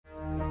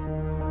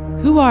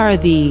Who are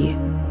the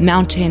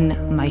mountain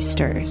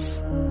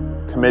meisters?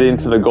 Committing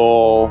to the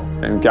goal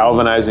and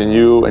galvanizing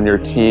you and your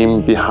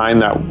team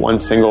behind that one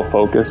single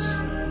focus.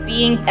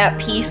 Being at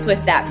peace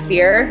with that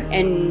fear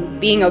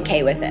and being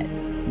okay with it.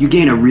 You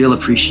gain a real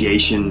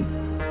appreciation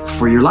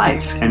for your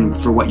life and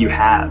for what you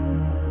have.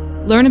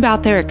 Learn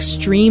about their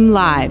extreme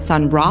lives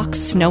on rock,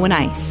 snow, and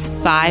ice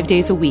 5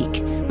 days a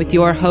week with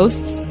your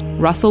hosts,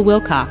 Russell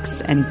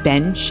Wilcox and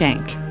Ben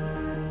Shank.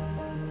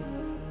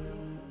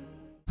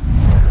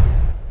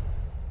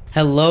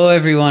 Hello,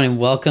 everyone, and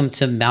welcome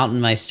to Mountain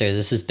Meister.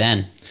 This is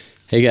Ben.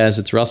 Hey, guys,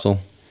 it's Russell.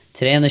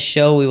 Today on the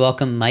show, we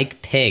welcome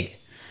Mike Pigg.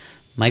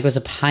 Mike was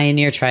a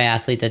pioneer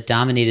triathlete that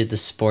dominated the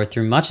sport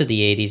through much of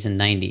the 80s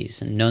and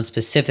 90s, and known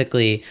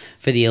specifically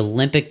for the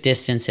Olympic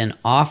distance and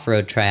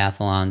off-road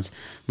triathlons.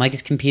 Mike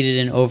has competed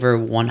in over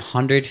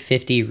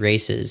 150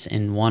 races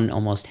and won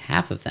almost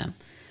half of them.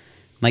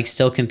 Mike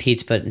still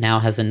competes, but now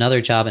has another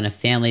job and a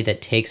family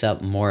that takes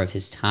up more of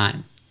his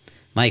time.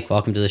 Mike,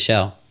 welcome to the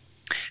show.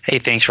 Hey,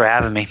 thanks for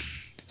having me.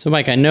 So,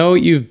 Mike, I know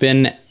you've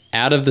been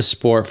out of the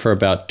sport for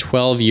about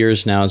 12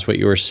 years now, is what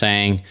you were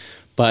saying.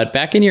 But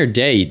back in your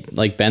day,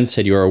 like Ben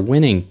said, you were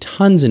winning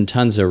tons and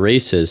tons of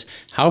races.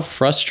 How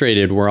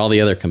frustrated were all the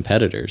other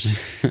competitors?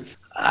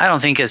 I don't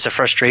think it's a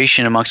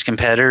frustration amongst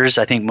competitors.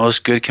 I think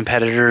most good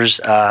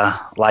competitors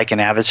like an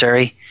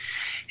adversary.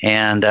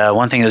 And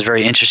one thing that's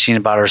very interesting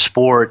about our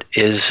sport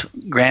is,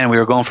 granted, we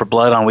were going for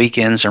blood on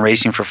weekends and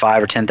racing for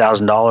 $5,000 or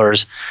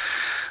 $10,000.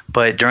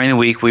 But during the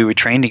week, we would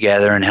train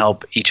together and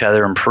help each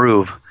other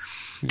improve.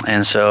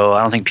 And so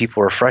I don't think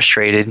people were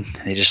frustrated.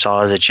 They just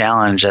saw it as a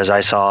challenge, as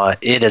I saw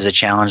it as a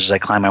challenge as I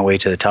climbed my way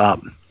to the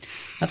top.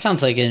 That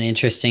sounds like an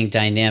interesting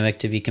dynamic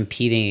to be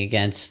competing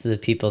against the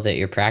people that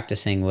you're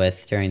practicing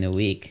with during the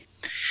week.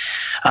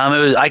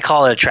 I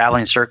call it a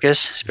traveling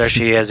circus,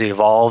 especially as it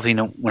evolved. You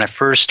know, when I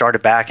first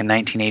started back in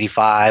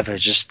 1985, I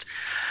was just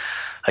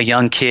a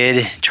young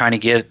kid trying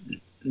to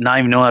not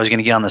even knowing I was going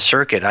to get on the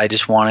circuit. I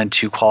just wanted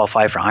to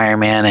qualify for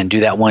Ironman and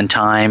do that one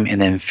time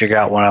and then figure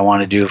out what I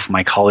wanted to do for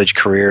my college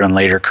career and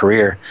later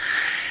career.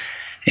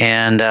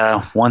 And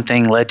one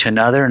thing led to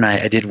another, and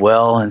I did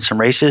well in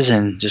some races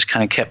and just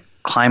kind of kept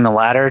climbing the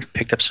ladder,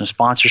 picked up some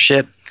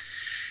sponsorship,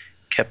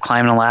 kept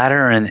climbing the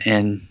ladder,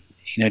 and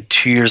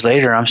 2 years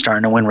later, I'm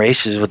starting to win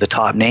races with the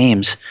top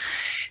names,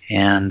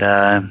 and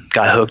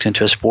got hooked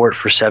into a sport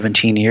for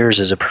 17 years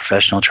as a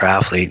professional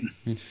triathlete.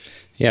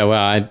 Yeah,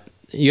 well,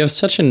 you have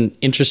such an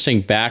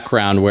interesting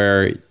background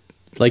where,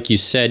 like you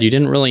said, you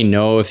didn't really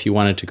know if you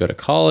wanted to go to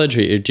college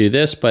or do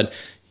this, but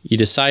you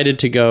decided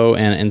to go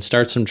and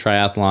start some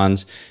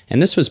triathlons.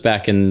 And this was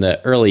back in the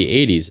early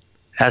 80s.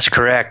 That's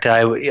correct.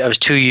 I was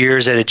 2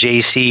 years at a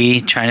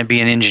JC trying to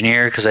be an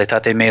engineer because I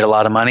thought they made a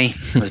lot of money.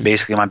 It was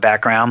basically my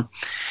background.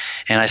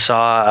 And I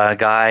saw a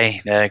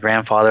guy, the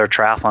grandfather of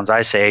triathlons,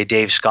 I say,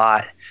 Dave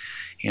Scott,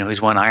 who's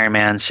won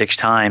Ironman 6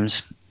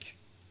 times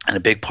and a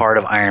big part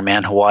of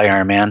Ironman, Hawaii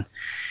Ironman.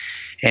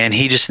 And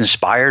he just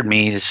inspired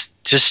me,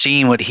 just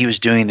seeing what he was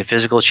doing, the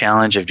physical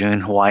challenge of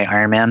doing Hawaii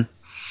Ironman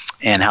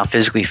and how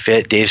physically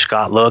fit Dave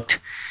Scott looked.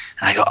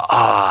 And I go,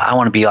 I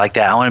want to be like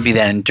that. I want to be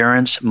that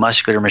endurance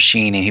muscular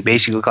machine. And he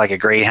basically looked like a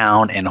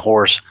greyhound and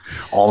horse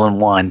all in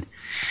one.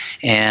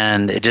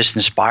 And it just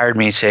inspired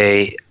me to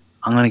say,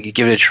 I'm going to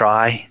give it a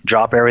try,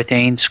 drop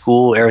everything,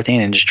 school,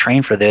 everything, and just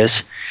train for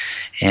this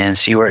and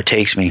see where it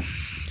takes me.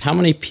 How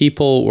many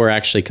people were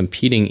actually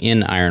competing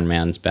in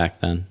Ironmans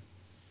back then?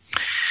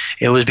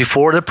 It was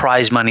before the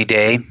prize money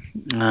day,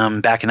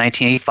 back in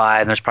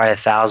 1985. There's probably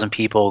 1,000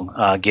 people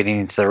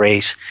getting into the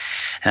race,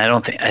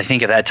 and I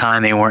think at that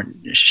time they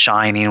weren't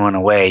shying anyone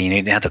away. You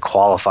didn't have to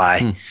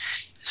qualify,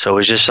 so it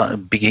was just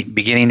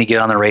beginning to get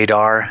on the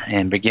radar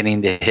and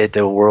beginning to hit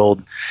the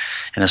world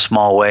in a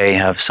small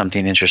way of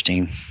something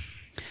interesting.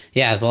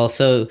 Yeah, well,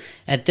 so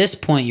at this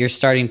point you're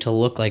starting to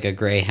look like a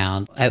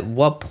greyhound. At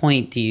what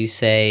point do you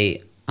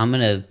say, I'm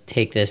going to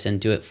take this and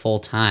do it full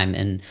time?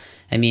 And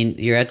I mean,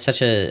 you're at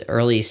such an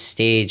early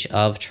stage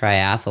of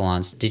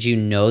triathlons. Did you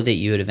know that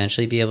you would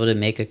eventually be able to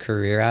make a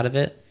career out of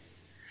it?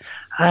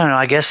 I don't know.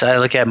 I guess I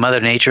look at Mother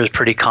Nature as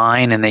pretty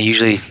kind, and they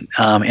usually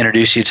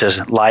introduce you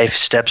to life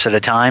steps at a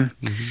time.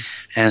 Mm-hmm.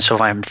 And so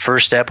my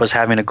first step was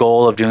having a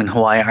goal of doing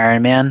Hawaii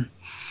Ironman.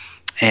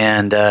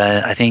 And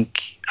I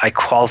think I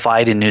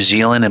qualified in New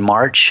Zealand in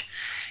March,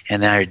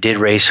 and then I did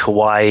race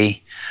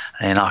Hawaii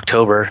in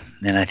October,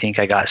 and I think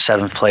I got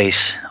 7th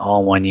place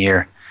all in 1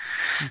 year.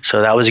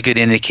 So that was a good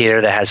indicator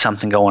that had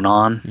something going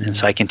on. Mm-hmm. And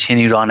so I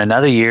continued on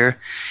another year.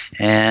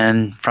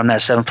 And from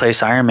that 7th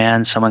place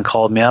Ironman, someone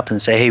called me up and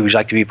said, hey, would you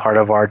like to be part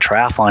of our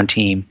triathlon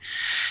team?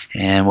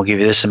 And we'll give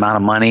you this amount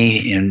of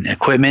money and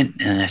equipment.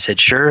 And I said,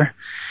 sure.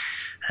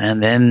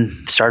 And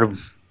then started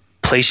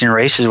placing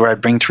races where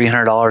I'd bring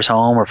 $300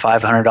 home or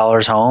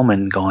 $500 home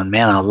and going,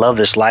 man, I love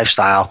this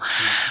lifestyle.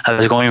 Mm-hmm. I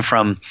was going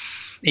from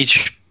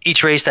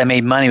each race that I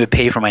made money would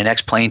pay for my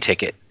next plane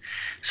ticket.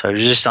 So I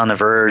was just on the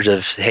verge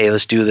of, hey,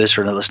 let's do this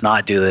or let's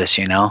not do this,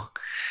 And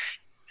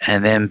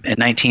then in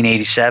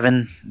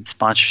 1987,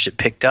 sponsorship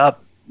picked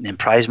up and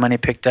prize money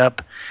picked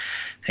up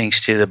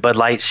thanks to the Bud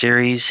Light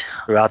series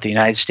throughout the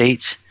United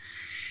States.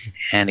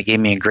 and it gave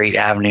me a great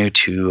avenue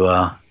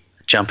to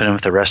jump in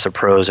with the rest of the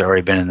pros that have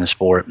already been in the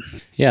sport.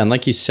 Yeah, and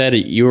like you said,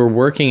 you were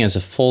working as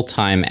a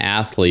full-time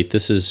athlete.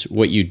 This is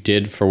what you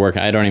did for work.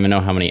 I don't even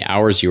know how many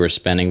hours you were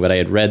spending, but I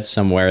had read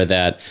somewhere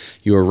that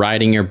you were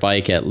riding your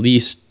bike at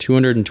least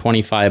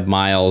 225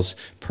 miles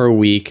per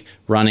week,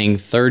 running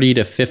 30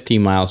 to 50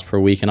 miles per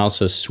week, and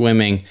also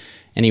swimming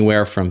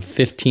anywhere from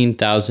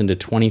 15,000 to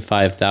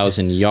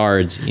 25,000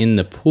 yards in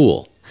the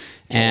pool.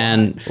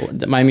 And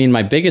I mean,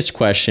 my biggest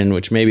question,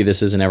 which maybe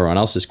this isn't everyone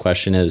else's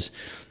question, is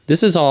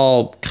this is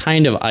all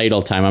kind of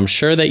idle time. I'm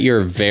sure that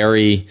you're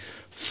very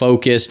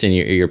focused and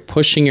you're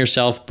pushing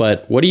yourself,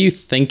 but what are you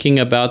thinking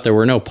about? There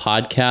were no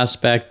podcasts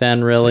back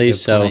then, really.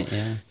 So point,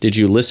 yeah. Did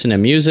you listen to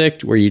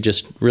music? Were you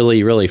just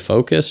really, really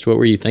focused? What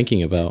were you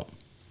thinking about?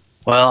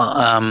 Well,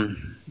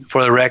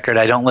 for the record,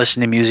 I don't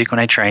listen to music when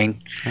I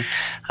train. Okay.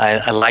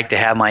 I like to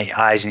have my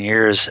eyes and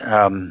ears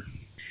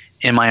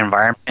in my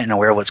environment and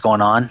aware of what's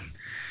going on.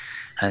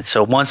 And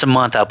so once a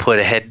month, I'll put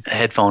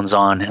headphones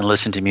on and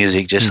listen to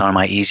music just on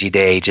my easy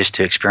day, just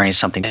to experience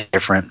something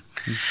different.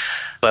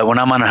 But when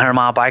I'm on a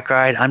 100-mile bike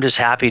ride, I'm just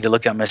happy to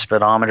look at my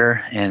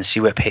speedometer and see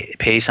what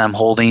pace I'm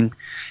holding,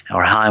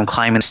 or how I'm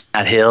climbing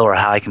that hill, or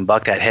how I can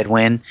buck that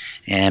headwind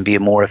and be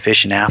a more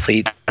efficient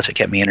athlete. That's what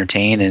kept me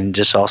entertained, and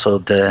just also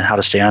how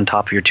to stay on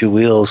top of your two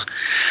wheels.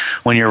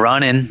 When you're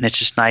running, it's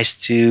just nice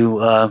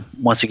to,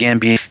 once again,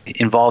 be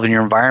involved in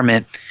your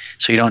environment,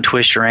 so you don't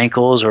twist your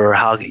ankles, or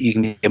how you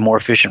can be a more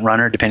efficient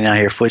runner depending on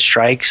how your foot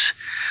strikes,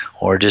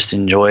 or just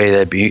enjoy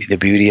the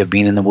beauty of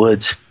being in the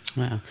woods.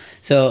 Wow.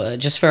 So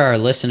just for our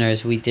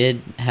listeners, we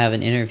did have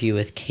an interview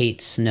with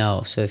Kate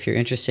Snow. So if you're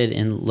interested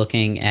in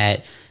looking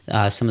at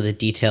some of the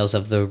details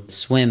of the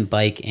swim,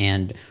 bike,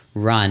 and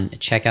run,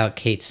 check out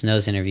Kate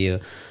Snow's interview.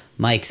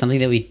 Mike, something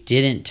that we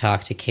didn't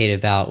talk to Kate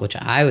about, which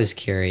I was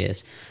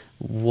curious,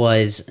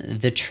 was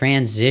the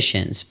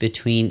transitions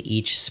between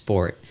each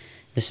sport.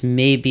 This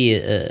may be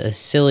a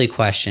silly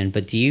question,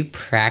 but do you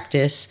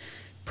practice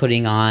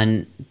putting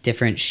on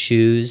different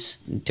shoes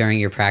during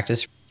your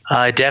practice?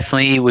 I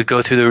definitely would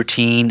go through the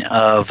routine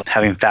of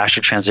having faster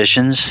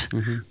transitions,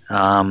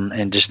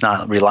 and just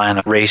not rely on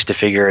the race to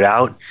figure it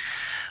out.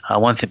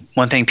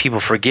 One thing people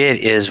forget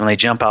is when they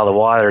jump out of the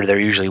water, they're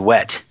usually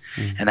wet,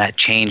 and that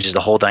changes the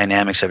whole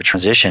dynamics of a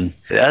transition.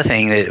 The other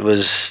thing that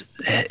was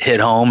hit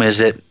home is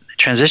that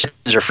transitions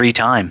are free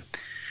time.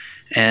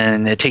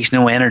 And it takes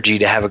no energy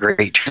to have a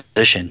great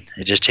transition.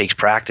 It just takes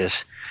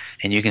practice.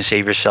 And you can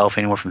save yourself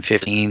anywhere from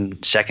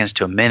 15 seconds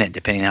to a minute,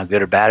 depending on how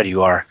good or bad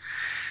you are.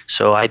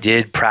 So I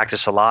did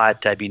practice a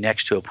lot. I'd be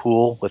next to a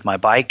pool with my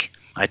bike.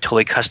 I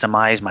totally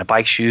customized my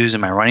bike shoes and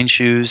my running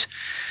shoes,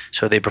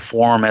 so they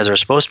perform as they're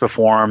supposed to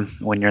perform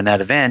when you're in that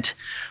event,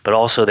 but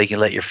also they can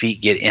let your feet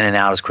get in and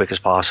out as quick as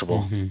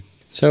possible.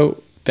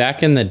 So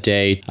back in the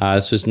day,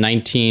 this was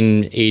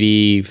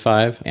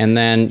 1985, and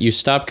then you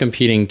stopped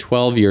competing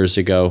 12 years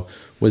ago.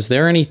 Was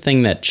there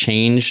anything that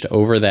changed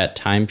over that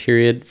time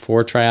period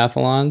for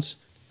triathlons?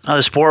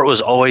 The sport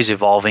was always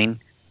evolving.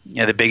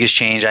 The biggest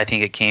change I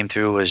think it came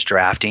through was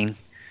drafting.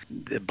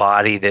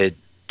 The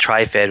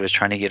Tri-Fed was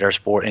trying to get our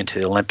sport into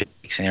the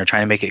Olympics, and they were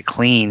trying to make it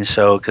clean.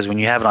 So, because when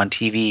you have it on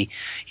TV,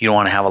 you don't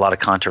want to have a lot of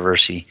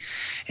controversy.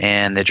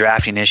 And the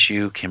drafting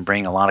issue can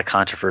bring a lot of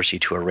controversy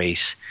to a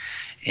race.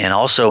 And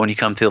also, when you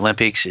come to the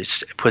Olympics,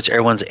 it puts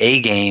everyone's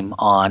A game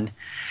on,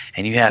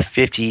 and you have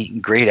 50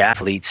 great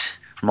athletes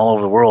from all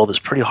over the world. It's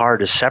pretty hard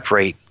to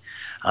separate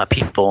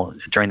people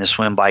during the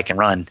swim, bike, and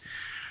run.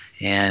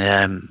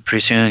 And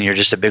pretty soon, you're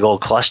just a big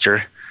old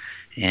cluster,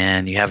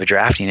 and you have a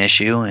drafting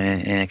issue,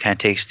 and it kind of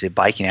takes the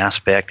biking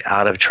aspect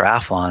out of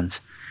triathlons.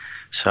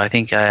 So I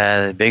think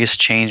the biggest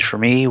change for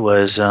me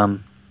was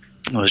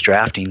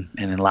drafting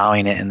and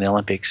allowing it in the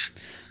Olympics.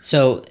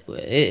 So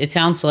it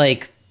sounds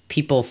like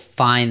people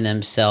find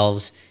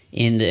themselves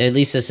at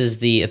least this is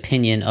the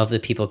opinion of the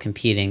people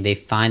competing, they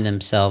find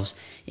themselves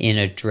in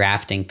a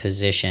drafting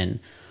position.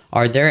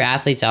 Are there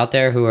athletes out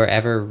there who are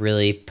ever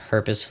really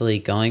purposefully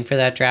going for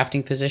that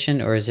drafting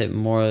position, or is it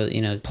more,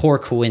 poor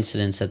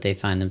coincidence that they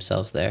find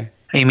themselves there?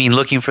 You mean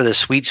looking for the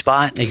sweet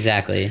spot?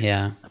 Exactly,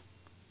 yeah.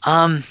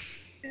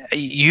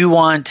 You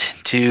want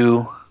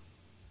to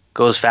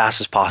go as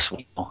fast as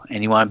possible,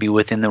 and you want to be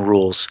within the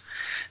rules.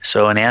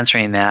 So in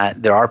answering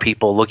that, there are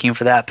people looking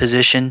for that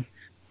position.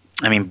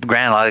 I mean,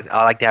 granted,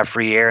 I like to have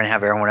free air and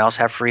have everyone else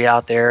have free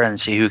out there and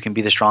see who can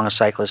be the strongest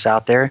cyclist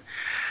out there.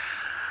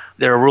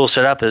 There are rules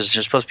set up as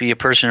you're supposed to be a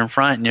person in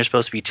front, and you're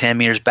supposed to be 10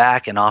 meters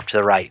back and off to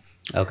the right.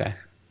 Okay.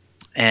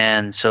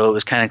 And so it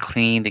was kind of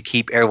clean to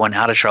keep everyone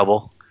out of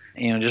trouble.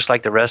 Just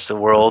like the rest of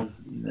the world,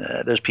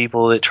 there's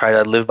people that try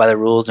to live by the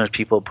rules, and there's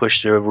people that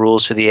push the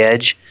rules to the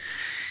edge.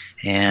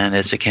 And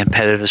it's a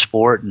competitive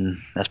sport,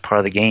 and that's part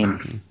of the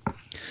game.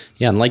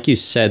 Yeah, and like you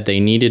said, they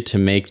needed to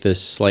make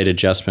this slight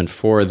adjustment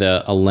for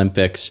the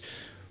Olympics.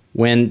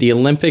 When the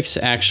Olympics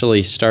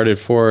actually started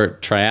for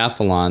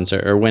triathlons,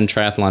 or when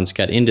triathlons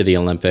got into the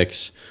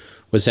Olympics,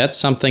 was that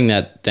something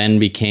that then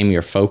became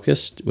your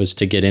focus, was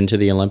to get into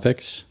the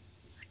Olympics?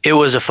 It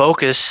was a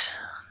focus,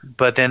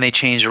 but then they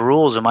changed the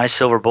rules, and my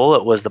silver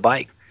bullet was the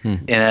bike.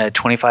 In a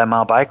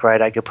 25-mile bike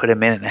ride, I could put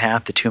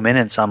 1.5 to 2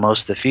 minutes on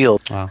most of the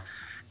field. Wow.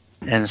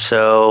 And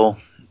so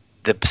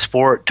the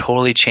sport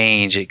totally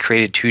changed. It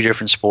created two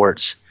different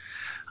sports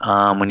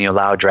when you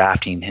allow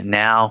drafting. And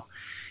now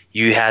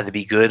you had to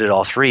be good at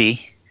all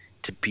three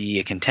to be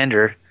a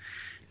contender.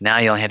 Now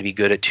you only had to be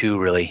good at two,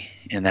 really,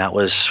 and that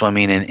was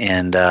swimming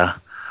and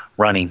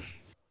running.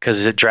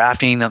 Because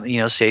drafting,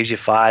 saves you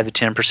 5 to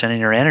 10% of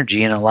your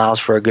energy and allows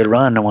for a good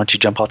run. And once you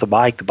jump off the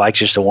bike's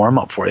just a warm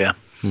up for you.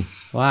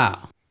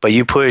 Wow. But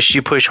you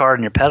push hard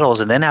on your pedals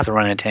and then have to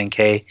run a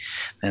 10K,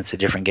 then it's a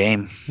different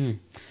game.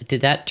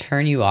 Did that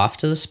turn you off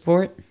to the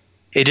sport?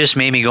 It just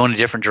made me go in a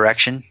different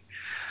direction.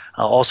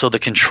 Also, the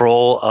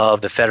control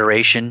of the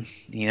federation,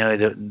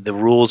 the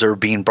rules are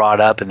being brought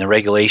up and the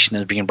regulation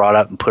is being brought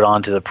up and put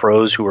on to the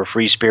pros who were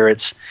free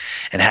spirits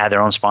and had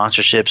their own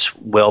sponsorships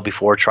well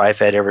before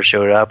TriFed ever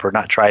showed up, or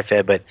not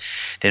TriFed, but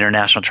the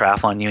International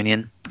Triathlon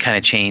Union kind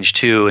of changed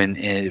too, and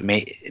it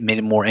made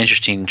it more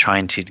interesting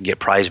trying to get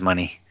prize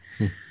money.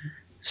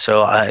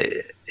 So,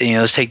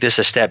 let's take this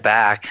a step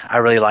back. I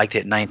really liked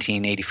it in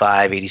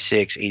 1985,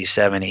 86,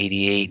 87,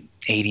 88.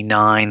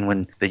 89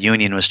 when the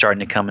union was starting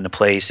to come into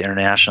place, the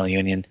international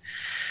union.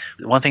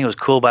 One thing that was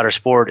cool about our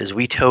sport is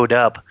we towed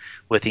up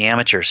with the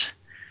amateurs.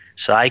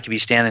 So I could be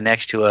standing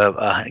next to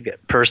a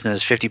person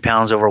that's 50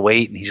 pounds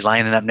overweight and he's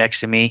lining up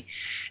next to me,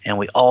 and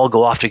we all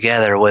go off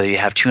together, whether you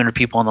have 200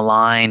 people on the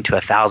line to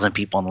 1,000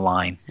 people on the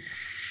line.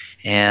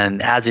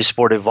 And as the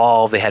sport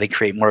evolved, they had to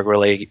create more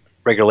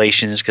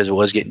regulations because it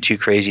was getting too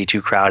crazy,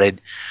 too crowded.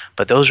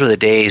 But those were the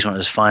days when it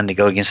was fun to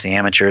go against the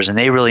amateurs, and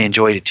they really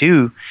enjoyed it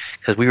too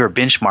because we were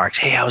benchmarks.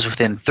 Hey, I was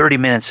within 30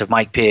 minutes of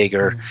Mike Pigg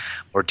or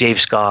Dave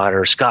Scott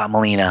or Scott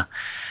Molina,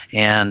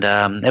 and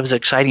it was an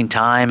exciting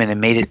time, and it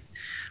made it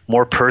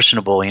more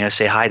personable.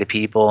 Say hi to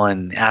people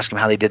and ask them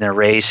how they did in their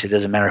race. It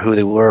doesn't matter who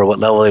they were or what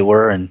level they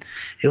were, and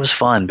it was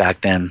fun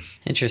back then.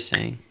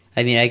 Interesting.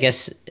 I mean, I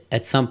guess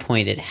at some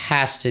point it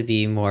has to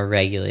be more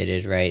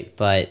regulated, right?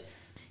 But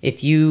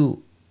if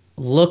you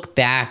look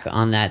back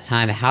on that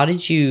time, how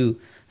did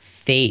you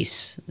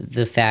face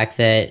the fact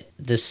that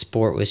the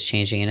sport was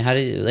changing, and how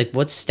did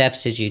what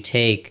steps did you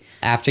take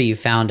after you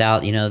found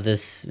out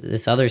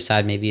this other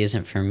side maybe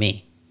isn't for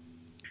me?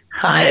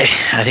 I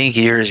think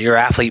your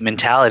athlete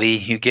mentality,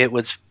 you get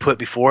what's put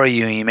before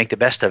you and you make the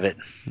best of it.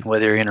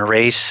 Whether you're in a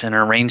race, in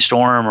a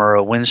rainstorm or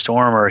a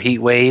windstorm or a heat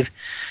wave,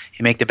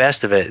 you make the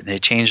best of it. They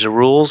change the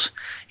rules,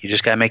 you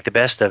just got to make the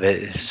best of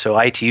it. So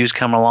ITU's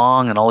come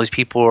along and all these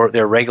people,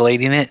 they're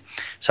regulating it.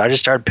 So I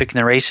just started picking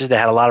the races that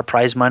had a lot of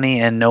prize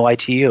money and no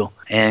ITU,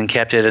 and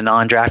kept it a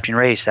non-drafting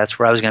race. That's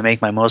where I was going to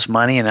make my most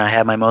money and I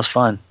had my most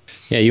fun.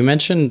 Yeah, you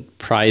mentioned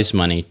prize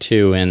money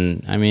too,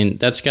 and I mean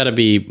that's got to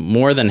be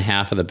more than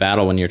half of the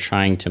battle when you're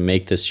trying to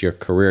make this your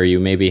career. You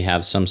maybe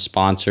have some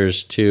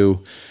sponsors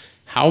too.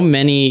 How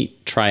many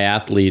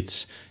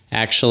triathletes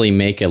actually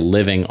make a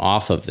living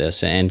off of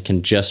this and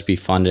can just be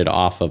funded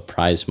off of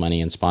prize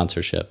money and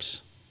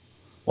sponsorships?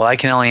 Well, I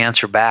can only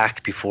answer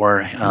back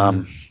before,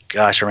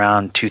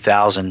 around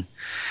 2000,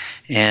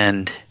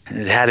 and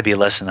it had to be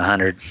less than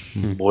 100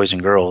 boys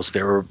and girls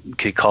that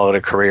could call it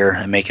a career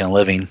and making a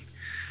living.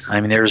 I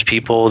mean, there was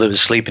people that would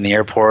sleep in the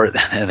airport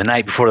the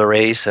night before the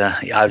race.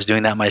 I was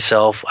doing that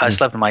myself. I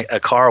slept in a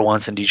car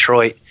once in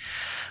Detroit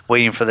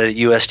waiting for the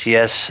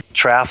USTS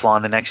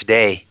triathlon the next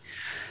day.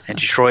 And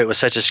Detroit was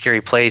such a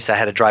scary place, I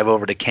had to drive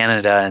over to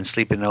Canada and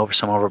sleep in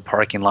over a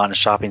parking lot in a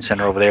shopping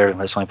center over there.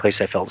 That's the only place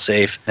I felt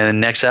safe. And then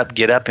next up,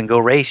 get up and go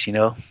race,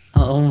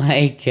 Oh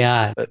my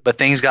God. But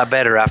things got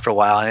better after a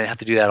while. I didn't have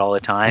to do that all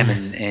the time.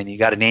 And you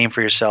got a name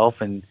for yourself,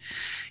 and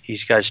you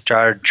guys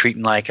started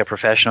treating like a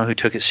professional who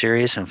took it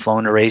serious and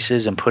flown to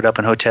races and put up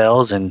in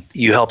hotels. And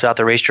you helped out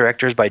the race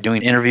directors by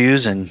doing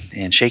interviews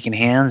and shaking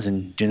hands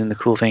and doing the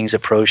cool things that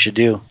pros should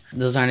do.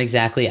 Those aren't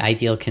exactly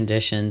ideal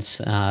conditions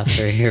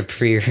for your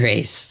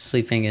pre-race,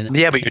 sleeping in.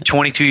 Yeah, but you're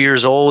 22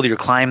 years old, you're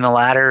climbing the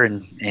ladder,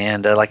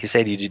 and like I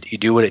said, you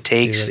do what it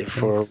takes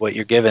for what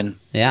you're given.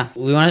 Yeah.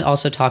 We want to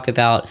also talk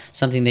about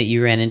something that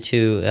you ran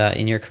into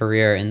in your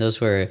career, and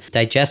those were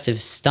digestive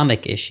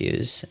stomach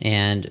issues,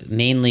 and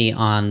mainly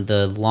on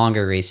the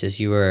longer races.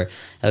 You were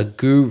a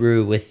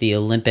guru with the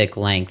Olympic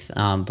length,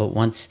 but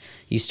once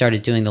you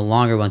started doing the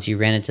longer ones, you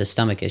ran into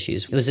stomach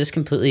issues. Was this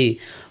completely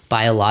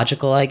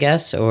biological, I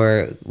guess,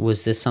 or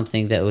was this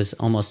something that was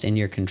almost in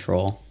your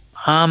control?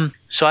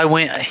 So I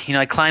went,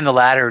 I climbed the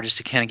ladder, just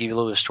to kind of give you a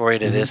little bit of story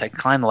to this. I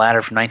climbed the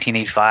ladder from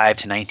 1985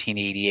 to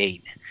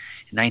 1988.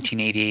 In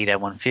 1988, I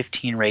won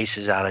 15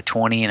 races out of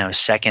 20, and I was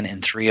second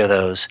in 3 of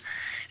those.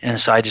 And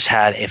so I just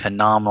had a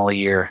phenomenal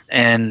year.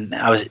 And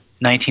I was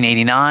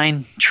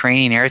 1989,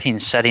 training, everything,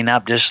 setting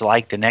up just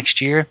like the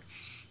next year.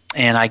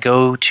 And I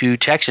go to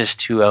Texas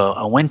to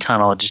a wind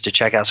tunnel just to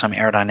check out some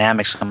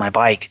aerodynamics on my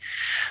bike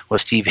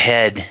with Steve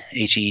Head,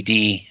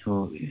 H-E-D,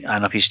 who I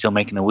don't know if he's still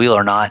making the wheel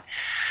or not,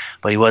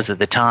 but he was at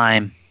the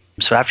time.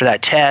 So after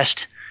that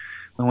test,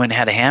 we went and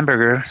had a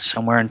hamburger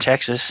somewhere in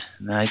Texas.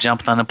 And then I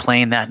jumped on the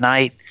plane that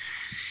night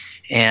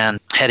and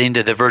heading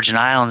to the Virgin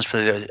Islands for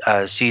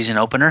the season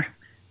opener.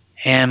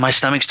 and my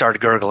stomach started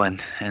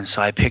gurgling. And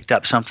so I picked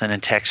up something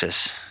in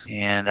Texas.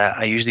 And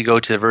I usually go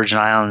to the Virgin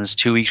Islands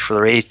 2 weeks for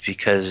the race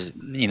because,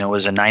 it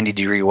was a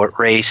 90-degree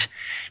race.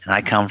 And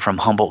I come from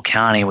Humboldt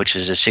County, which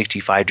is a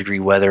 65-degree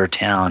weather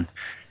town.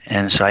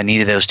 And so I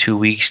needed those 2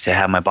 weeks to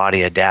have my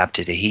body adapt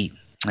to the heat.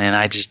 And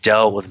I just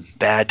dealt with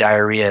bad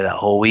diarrhea that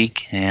whole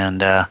week and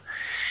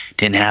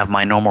didn't have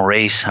my normal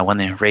race. I won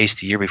the race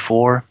the year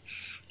before.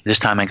 This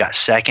time I got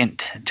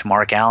second to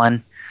Mark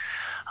Allen.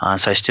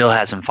 So I still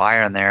had some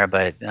fire in there,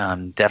 but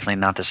definitely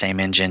not the same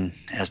engine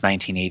as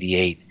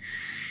 1988.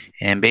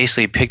 And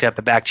basically picked up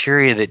a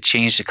bacteria that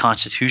changed the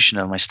constitution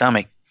of my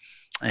stomach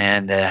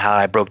and how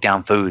I broke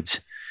down foods.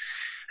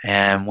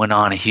 And went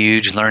on a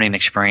huge learning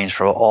experience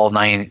for all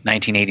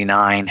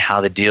 1989,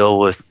 how to deal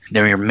with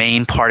your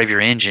main part of your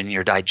engine,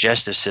 your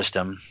digestive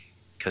system,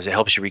 because it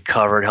helps you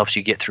recover, it helps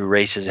you get through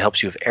races, it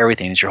helps you with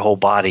everything. It's your whole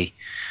body.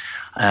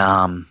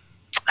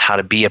 How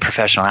to be a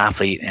professional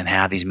athlete and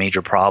have these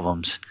major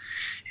problems.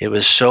 It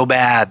was so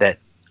bad that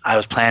I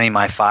was planning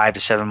my 5 to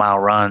 7 mile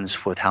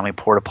runs with how many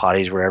porta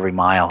potties were every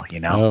mile,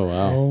 Oh,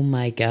 wow. Oh,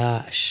 my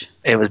gosh.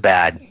 It was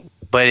bad.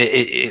 But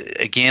it,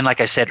 again,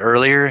 like I said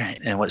earlier,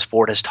 and what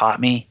sport has taught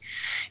me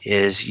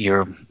is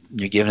you're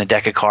given a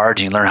deck of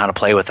cards and you learn how to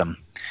play with them.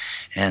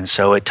 And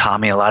so it taught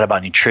me a lot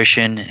about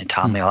nutrition. It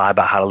taught me a lot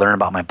about how to learn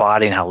about my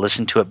body and how to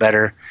listen to it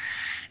better.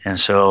 And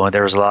so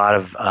there was a lot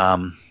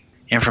of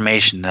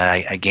information that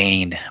I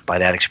gained by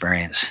that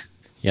experience.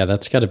 Yeah,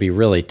 that's got to be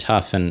really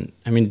tough. And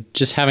I mean,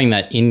 just having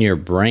that in your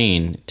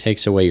brain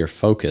takes away your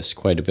focus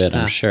quite a bit,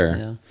 I'm sure.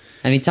 Yeah.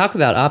 I mean, talk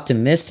about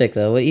optimistic,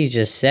 though. What you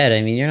just said,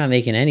 I mean, you're not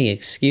making any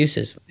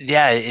excuses.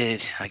 Yeah,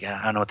 I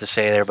don't know what to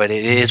say there, but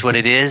it is what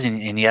it is,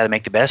 and you got to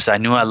make the best. I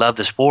knew I loved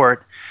the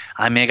sport.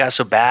 I mean, it got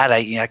so bad,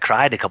 I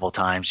cried a couple of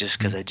times just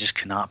because I just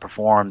could not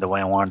perform the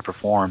way I wanted to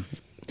perform.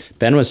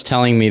 Ben was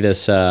telling me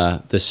this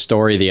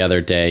story the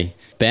other day.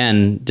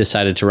 Ben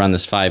decided to run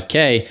this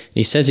 5K.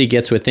 He says he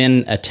gets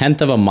within a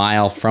tenth of a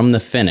mile from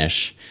the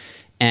finish,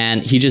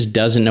 and he just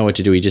doesn't know what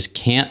to do. He just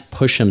can't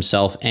push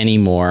himself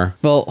anymore.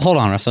 Well, hold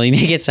on, Russell. You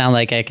make it sound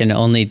like I can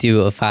only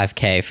do a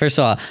 5K. First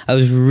of all, I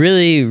was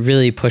really,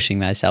 really pushing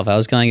myself. I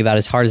was going about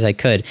as hard as I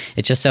could.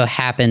 It just so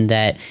happened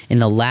that in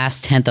the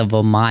last tenth of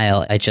a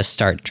mile, I just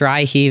start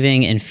dry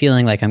heaving and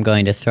feeling like I'm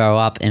going to throw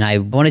up. And I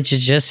wanted to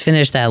just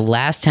finish that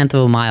last tenth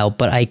of a mile,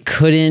 but I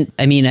couldn't.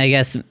 I mean, I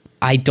guess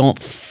I don't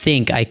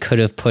think I could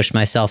have pushed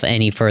myself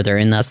any further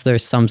unless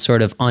there's some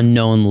sort of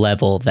unknown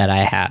level that I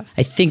have.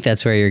 I think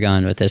that's where you're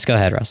going with this. Go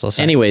ahead, Russell.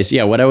 Sorry. Anyways,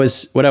 yeah, what I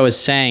was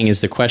saying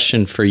is the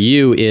question for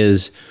you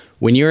is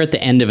when you're at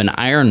the end of an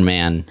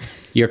Ironman,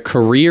 your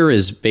career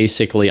is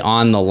basically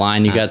on the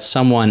line. You got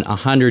someone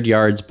 100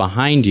 yards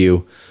behind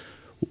you.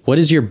 What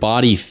does your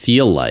body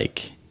feel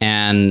like?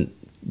 And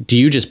do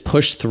you just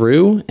push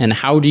through? And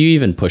how do you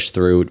even push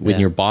through when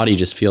your body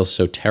just feels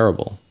so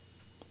terrible?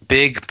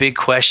 Big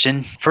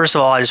question. First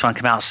of all, I just want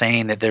to come out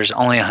saying that there's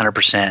only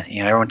 100%.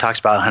 Everyone talks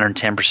about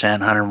 110%,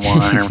 101,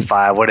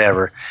 105,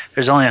 whatever.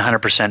 There's only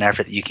 100%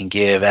 effort that you can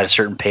give at a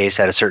certain pace,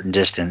 at a certain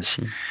distance.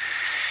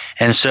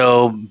 And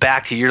so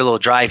back to your little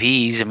drive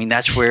ease, I mean,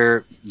 that's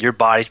where your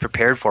body's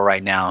prepared for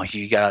right now.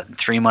 You got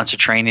 3 months of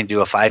training to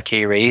do a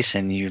 5K race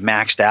and you've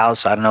maxed out.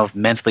 So I don't know if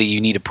mentally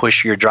you need to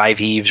push your drive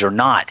heaves or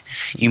not.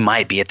 You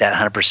might be at that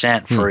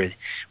 100% for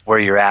where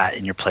you're at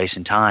in your place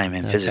and time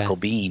and physical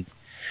being.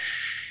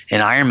 In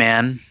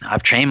Ironman,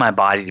 I've trained my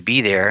body to be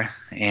there,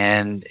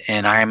 and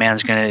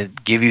Ironman's going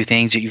to give you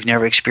things that you've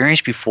never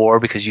experienced before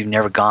because you've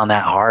never gone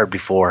that hard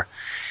before.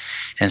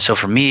 And so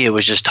for me, it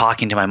was just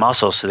talking to my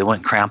muscles so they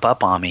wouldn't cramp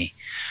up on me.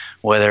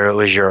 Whether it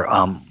was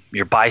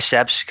your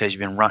biceps because you've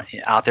been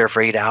out there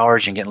for 8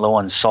 hours and getting low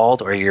on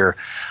salt, or your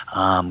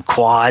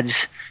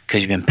quads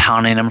because you've been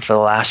pounding them for the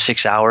last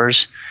 6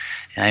 hours.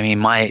 And I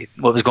mean,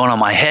 what was going on in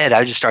my head,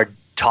 I just started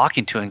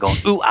talking to it and going,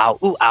 ooh, ow,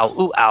 ooh, ow,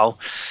 ooh, ow.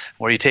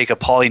 Where you take a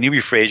Polly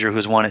Newby Fraser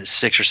who's won it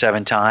 6 or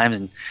 7 times,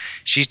 and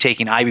she's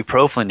taking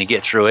ibuprofen to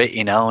get through it,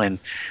 and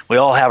we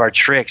all have our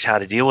tricks how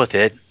to deal with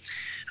it.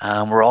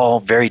 We're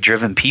all very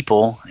driven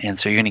people, and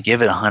so you're going to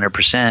give it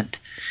 100%.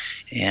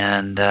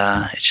 And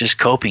it's just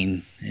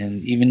coping.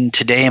 And even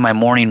today in my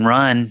morning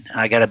run,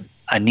 I got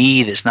a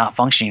knee that's not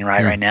functioning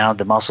right now.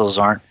 The muscles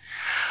aren't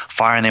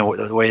firing the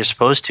way they're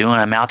supposed to, and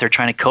I'm out there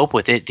trying to cope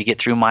with it to get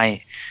through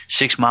my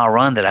 6 mile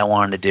run that I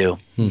wanted to do.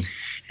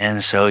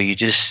 And so you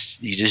just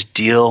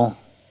deal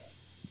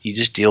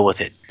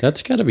with it.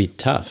 That's got to be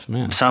tough,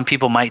 man. Some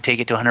people might take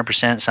it to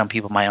 100%. Some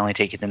people might only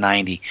take it to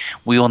 90.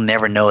 We will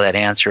never know that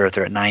answer if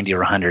they're at 90 or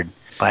 100.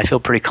 But I feel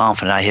pretty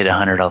confident I hit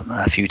 100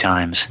 a few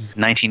times.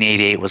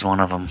 1988 was one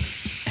of them.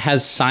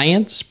 Has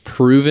science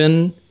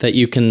proven that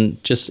you can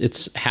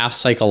it's half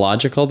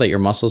psychological, that your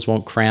muscles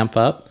won't cramp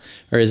up?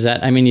 Or is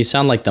that, I mean, you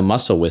sound like the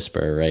muscle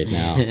whisperer right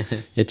now.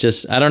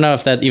 I don't know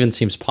if that even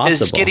seems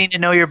possible. It's getting to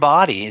know your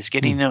body. It's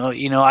getting to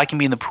know, I can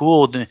be in the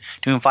pool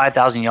doing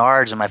 5,000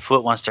 yards and my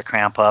foot wants to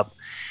cramp up.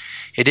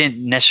 It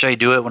didn't necessarily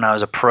do it when I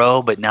was a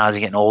pro, but now as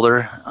I'm getting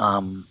older,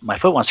 my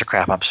foot wants to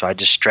cramp up. So I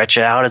just stretch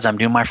it out as I'm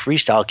doing my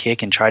freestyle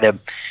kick and try to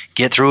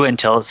get through it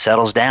until it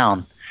settles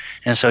down.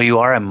 And so you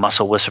are a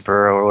muscle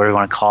whisperer, or whatever you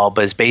want to call it,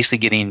 but it's basically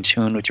getting in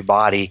tune with your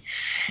body.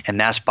 And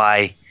that's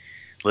by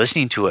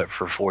listening to it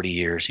for 40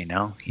 years,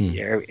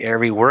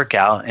 every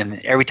workout.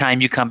 And every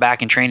time you come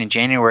back and train in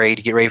January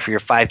to get ready for your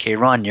 5K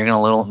run, you're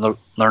going to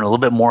learn a little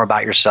bit more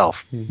about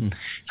yourself,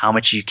 how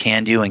much you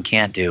can do and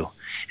can't do.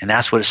 And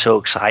that's what is so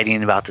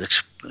exciting about the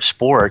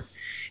sport,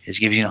 is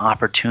it gives you an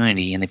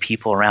opportunity, and the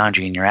people around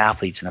you and your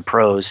athletes and the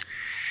pros,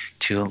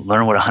 to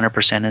learn what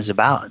 100% is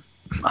about.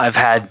 I've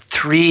had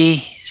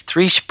three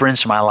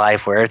sprints in my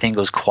life where everything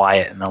goes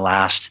quiet in the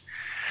last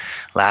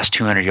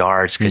 200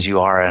 yards, because you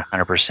are at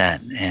 100%.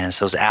 And it's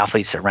those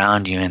athletes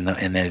around you and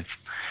the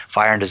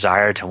fire and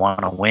desire to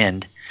want to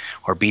win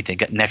or beat the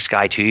next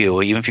guy to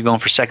you. Even if you're going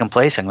for second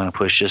place, I'm going to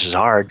push just as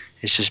hard.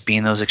 It's just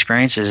being those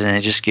experiences, and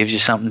it just gives you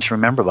something to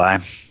remember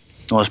by.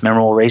 The most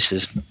memorable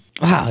races.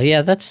 Wow,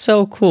 yeah, that's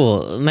so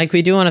cool. Mike,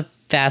 we do want to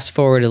fast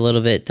forward a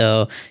little bit,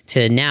 though,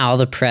 to now,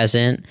 the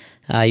present.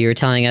 You were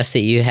telling us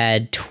that you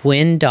had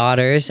twin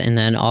daughters and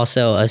then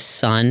also a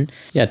son.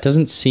 Yeah, it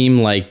doesn't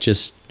seem like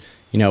just,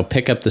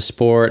 pick up the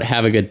sport,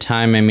 have a good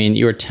time. I mean,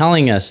 you were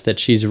telling us that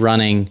she's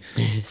running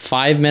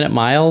 5-minute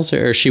miles,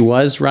 or she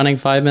was running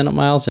 5-minute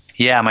miles.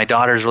 Yeah, my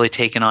daughter's really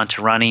taken on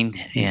to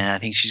running, and I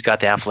think she's got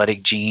the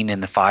athletic gene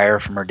and the fire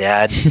from her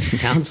dad.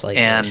 Sounds like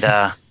and,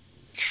 it.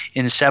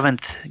 In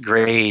 7th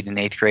grade and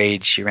 8th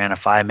grade, she ran a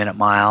 5-minute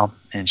mile,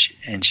 and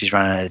she's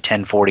running a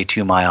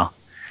 10:42 mile.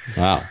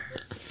 Wow.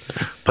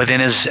 But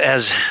then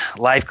as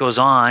life goes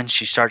on,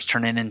 she starts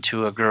turning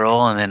into a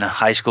girl, and then a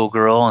high school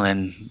girl, and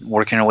then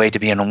working her way to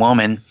being a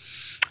woman.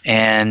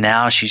 And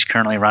now she's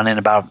currently running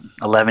about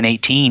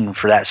 11:18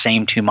 for that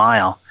same 2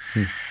 mile.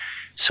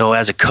 So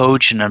as a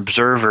coach and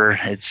observer,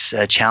 it's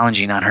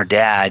challenging on her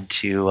dad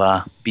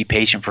to be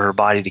patient for her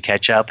body to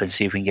catch up and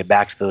see if we can get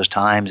back to those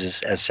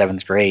times as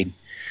 7th grade.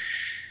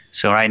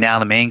 So right now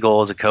the main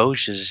goal as a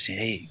coach is,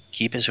 hey,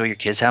 keep it so your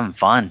kid's having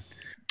fun.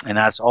 And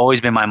that's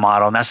always been my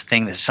motto, and that's the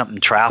thing, that's something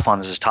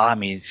triathlons has taught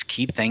me, is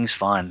keep things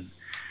fun.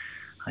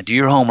 Do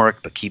your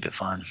homework, but keep it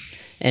fun.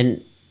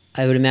 And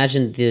I would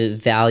imagine the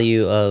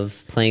value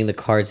of playing the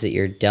cards that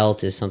you're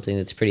dealt is something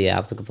that's pretty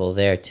applicable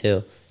there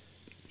too.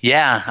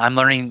 Yeah, I'm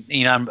learning.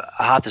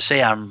 I have to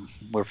say,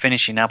 we're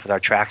finishing up with our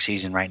track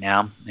season right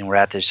now, and we're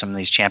at some of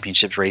these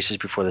championship races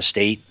before the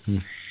state.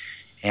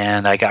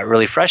 And I got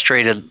really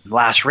frustrated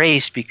last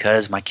race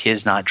because my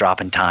kid's not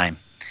dropping time.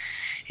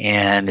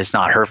 And it's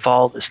not her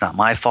fault. It's not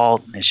my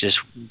fault. It's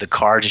just the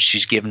cards that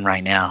she's given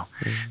right now.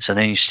 So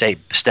then you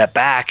step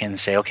back and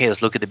say, okay,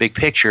 let's look at the big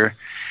picture.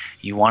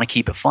 You want to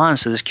keep it fun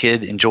so this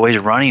kid enjoys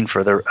running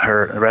for the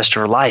rest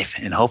of her life.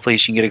 And hopefully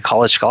she can get a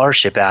college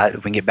scholarship if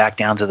we can get back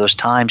down to those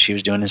times she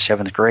was doing in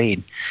 7th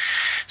grade.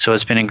 So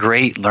it's been a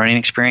great learning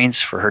experience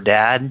for her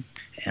dad.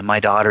 And my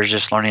daughter's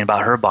just learning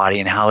about her body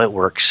and how it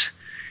works.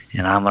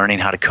 And I'm learning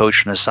how to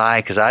coach from the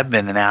side, because I've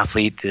been an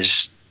athlete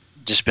that's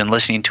just been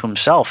listening to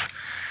himself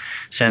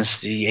since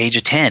the age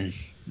of 10.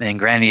 And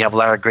granted, you have a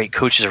lot of great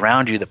coaches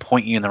around you that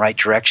point you in the right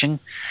direction,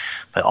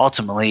 but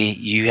ultimately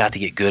you have to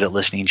get good at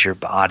listening to your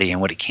body and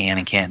what it can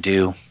and can't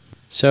do.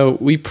 So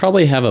we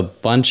probably have a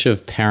bunch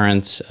of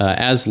parents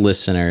as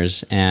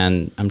listeners,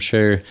 and I'm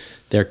sure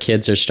their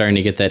kids are starting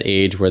to get that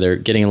age where they're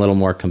getting a little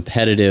more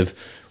competitive.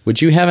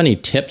 Would you have any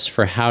tips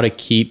for how to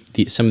keep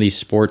some of these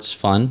sports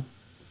fun?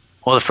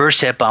 Well, the first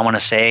tip I want to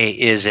say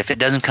is, if it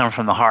doesn't come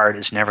from the heart,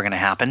 it's never going to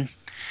happen.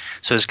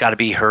 So it's got to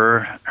be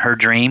her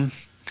dream,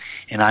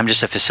 and I'm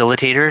just a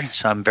facilitator,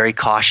 so I'm very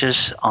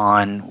cautious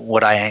on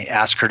what I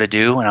ask her to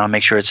do, and I'll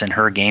make sure it's in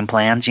her game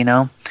plans,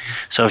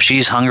 So if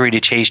she's hungry to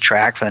chase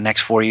track for the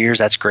next 4 years,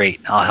 that's great.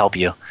 I'll help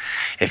you.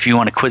 If you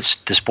want to quit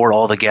the sport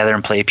altogether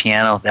and play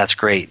piano, that's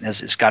great.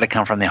 It's got to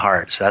come from the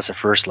heart. So that's the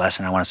first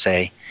lesson I want to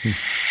say. And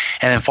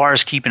then as far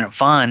as keeping it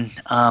fun,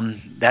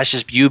 that's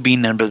just you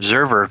being an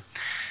observer.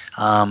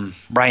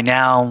 Right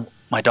now,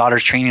 my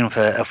daughter's training with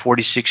a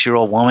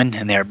 46-year-old woman,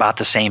 and they're about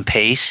the same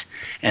pace,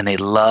 and they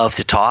love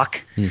to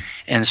talk.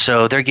 And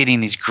so they're getting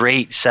these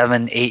great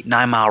 7, 8,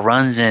 9-mile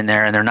runs in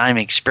there, and they're not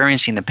even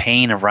experiencing the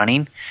pain of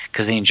running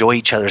because they enjoy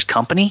each other's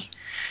company.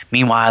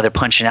 Meanwhile, they're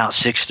punching out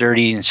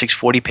 6:30 and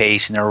 6:40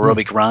 pace in their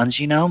aerobic runs,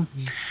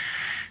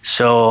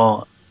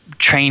 So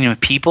training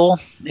with people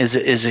is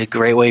a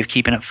great way of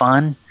keeping it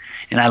fun.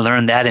 And I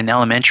learned that in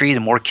elementary. The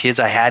more kids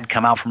I had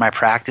come out for my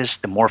practice,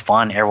 the more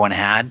fun everyone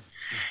had.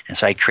 And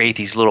so I create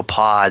these little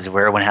pods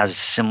where everyone has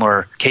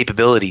similar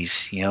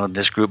capabilities.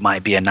 This group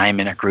might be a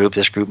 9-minute group.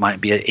 This group might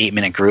be an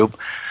 8-minute group.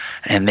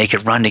 And they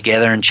could run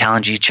together and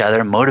challenge each other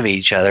and motivate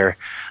each other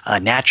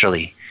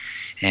naturally.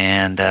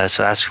 And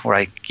so that's where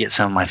I get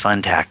some of my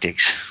fun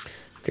tactics.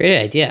 Great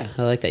idea.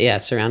 I like that. Yeah,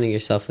 surrounding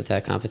yourself with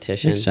that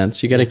competition. Makes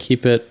sense. You got to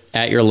keep it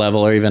at your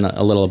level or even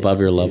a little above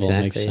your level.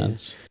 Exactly, Makes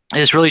sense.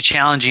 It's really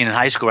challenging in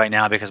high school right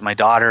now because my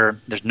daughter,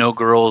 there's no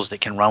girls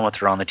that can run with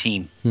her on the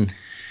team.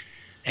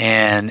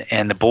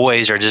 And the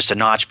boys are just a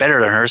notch better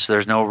than her,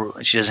 so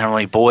she doesn't have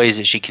any boys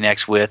that she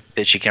connects with,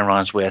 that she can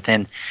run with.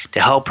 And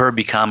to help her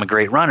become a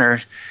great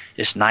runner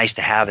it's nice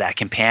to have that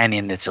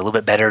companion that's a little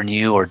bit better than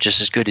you or just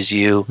as good as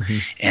you.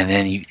 And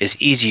then it's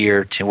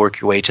easier to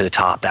work your way to the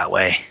top that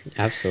way.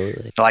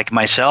 Absolutely. Like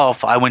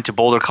myself, I went to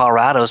Boulder,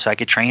 Colorado, so I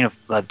could train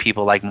with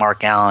people like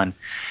Mark Allen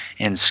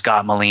and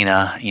Scott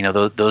Molina. You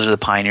know, those are the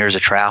pioneers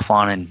of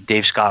triathlon, and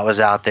Dave Scott was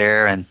out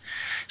there, and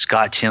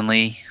Scott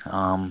Tinley.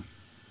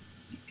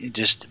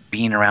 Just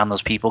being around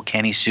those people.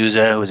 Kenny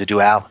Souza, who was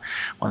one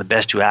of the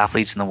best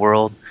duathletes in the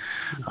world.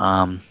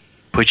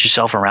 Put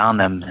yourself around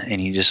them, and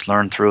you just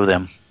learn through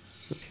them.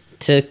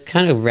 To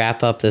kind of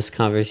wrap up this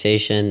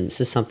conversation, this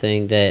is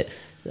something that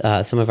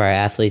some of our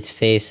athletes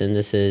face, and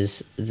this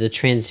is the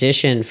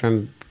transition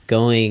from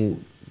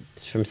going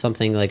from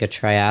something like a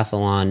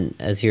triathlon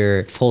as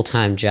your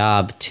full-time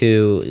job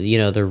to, you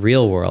know, the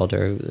real world,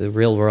 or the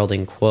real world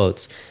in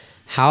quotes.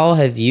 How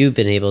have you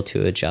been able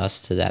to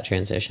adjust to that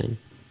transition?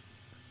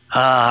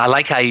 I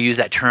like how you use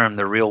that term,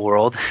 the real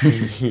world,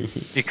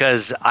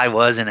 because I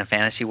was in a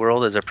fantasy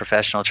world as a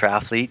professional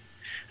triathlete,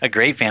 a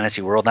great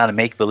fantasy world, not a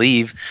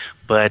make-believe,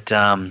 but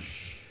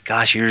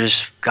gosh, you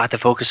just got to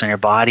focus on your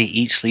body,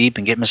 eat, sleep,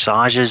 and get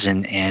massages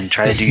and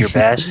try to do your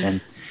best.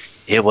 And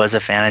it was a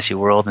fantasy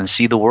world, and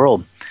see the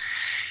world.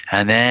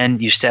 And then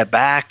you step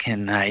back,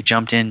 and I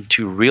jumped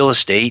into real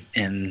estate.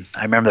 And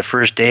I remember the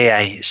first day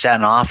I sat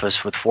in an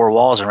office with 4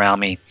 walls around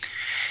me.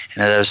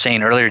 And as I was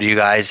saying earlier to you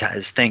guys,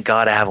 thank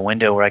God I have a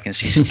window where I can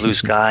see some blue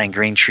sky and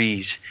green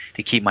trees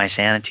to keep my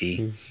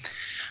sanity.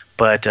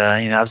 But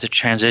that was a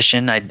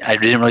transition. I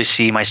didn't really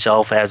see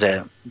myself as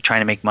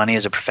trying to make money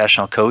as a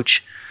professional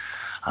coach.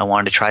 I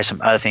wanted to try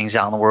some other things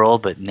out in the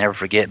world, but never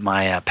forget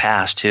my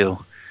past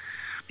too.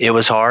 It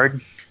was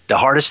hard. The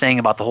hardest thing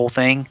about the whole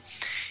thing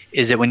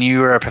is that when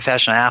you are a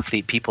professional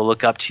athlete, people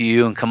look up to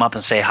you and come up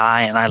and say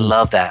hi, and I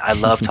love that. I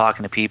love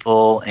talking to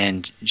people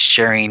and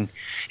sharing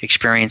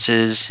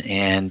experiences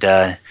and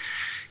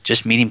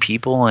just meeting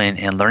people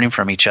and learning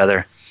from each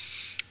other.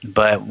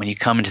 But when you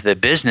come into the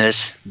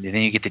business, then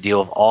you get to deal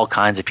with all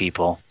kinds of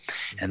people,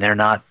 and they're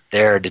not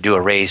there to do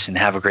a race and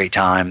have a great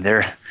time.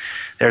 They're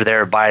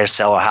there to buy or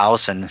sell a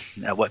house, and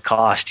at what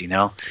cost,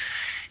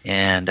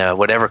 and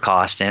whatever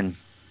cost. And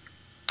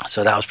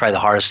so that was probably the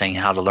hardest thing,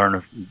 how to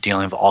learn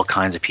dealing with all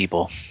kinds of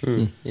people.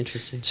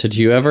 Interesting. So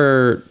do you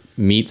ever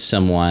meet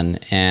someone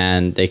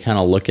and they kind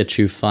of look at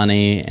you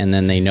funny, and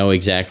then they know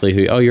exactly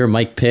who, oh, you're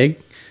Mike Pigg?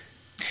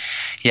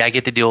 Yeah, I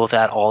get to deal with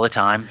that all the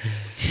time.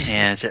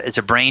 And it's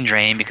a brain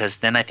drain, because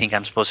then I think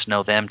I'm supposed to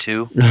know them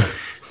too.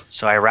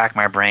 So I rack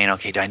my brain,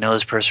 okay, do I know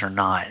this person or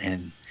not?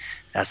 And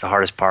that's the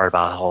hardest part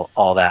about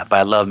all that. But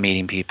I love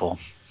meeting people.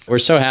 We're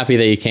so happy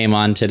that you came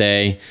on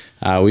today.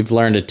 We've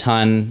learned a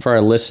ton. For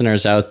our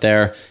listeners out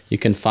there, you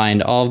can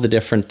find all of the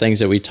different things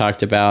that we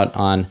talked about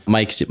on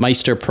Mike's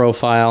Meister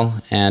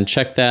profile, and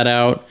check that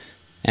out.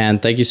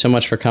 And thank you so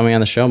much for coming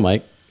on the show,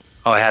 Mike.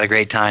 Oh, I had a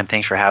great time.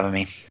 Thanks for having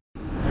me.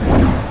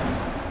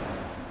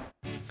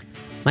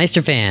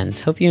 Meister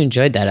fans, hope you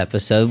enjoyed that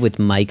episode with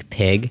Mike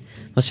Pigg.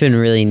 Must have been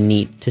really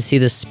neat to see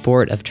the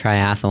sport of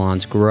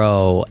triathlons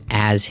grow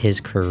as his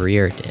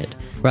career did.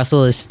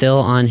 Russell is still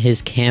on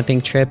his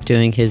camping trip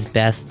doing his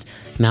best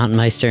Mountain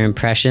Meister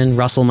impression,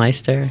 Russell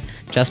Meister.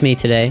 Just me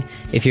today.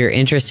 If you're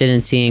interested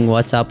in seeing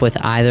what's up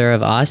with either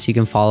of us, you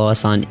can follow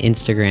us on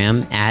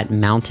Instagram at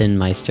Mountain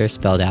Meister,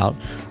 spelled out.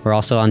 We're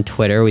also on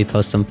Twitter. We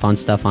post some fun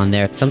stuff on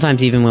there.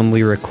 Sometimes even when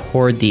we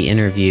record the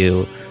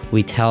interview,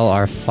 we tell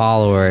our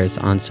followers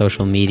on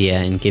social media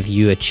and give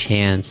you a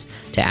chance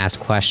to ask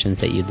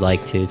questions that you'd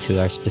like to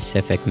our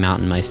specific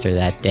Mountain Meister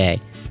that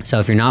day. So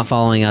if you're not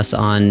following us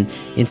on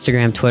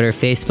Instagram, Twitter,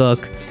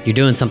 Facebook, you're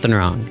doing something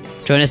wrong.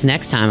 Join us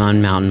next time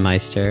on Mountain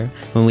Meister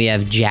when we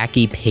have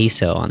Jackie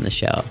Peso on the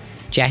show.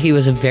 Jackie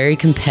was a very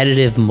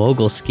competitive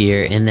mogul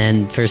skier, and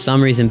then for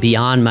some reason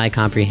beyond my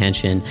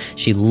comprehension,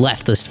 she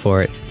left the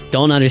sport.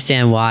 Don't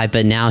understand why,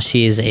 but now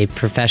she is a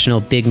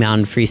professional big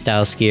mountain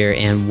freestyle skier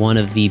and one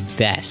of the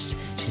best.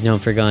 She's known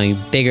for going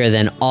bigger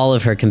than all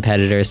of her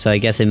competitors, so I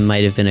guess it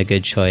might have been a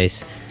good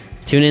choice.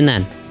 Tune in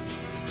then.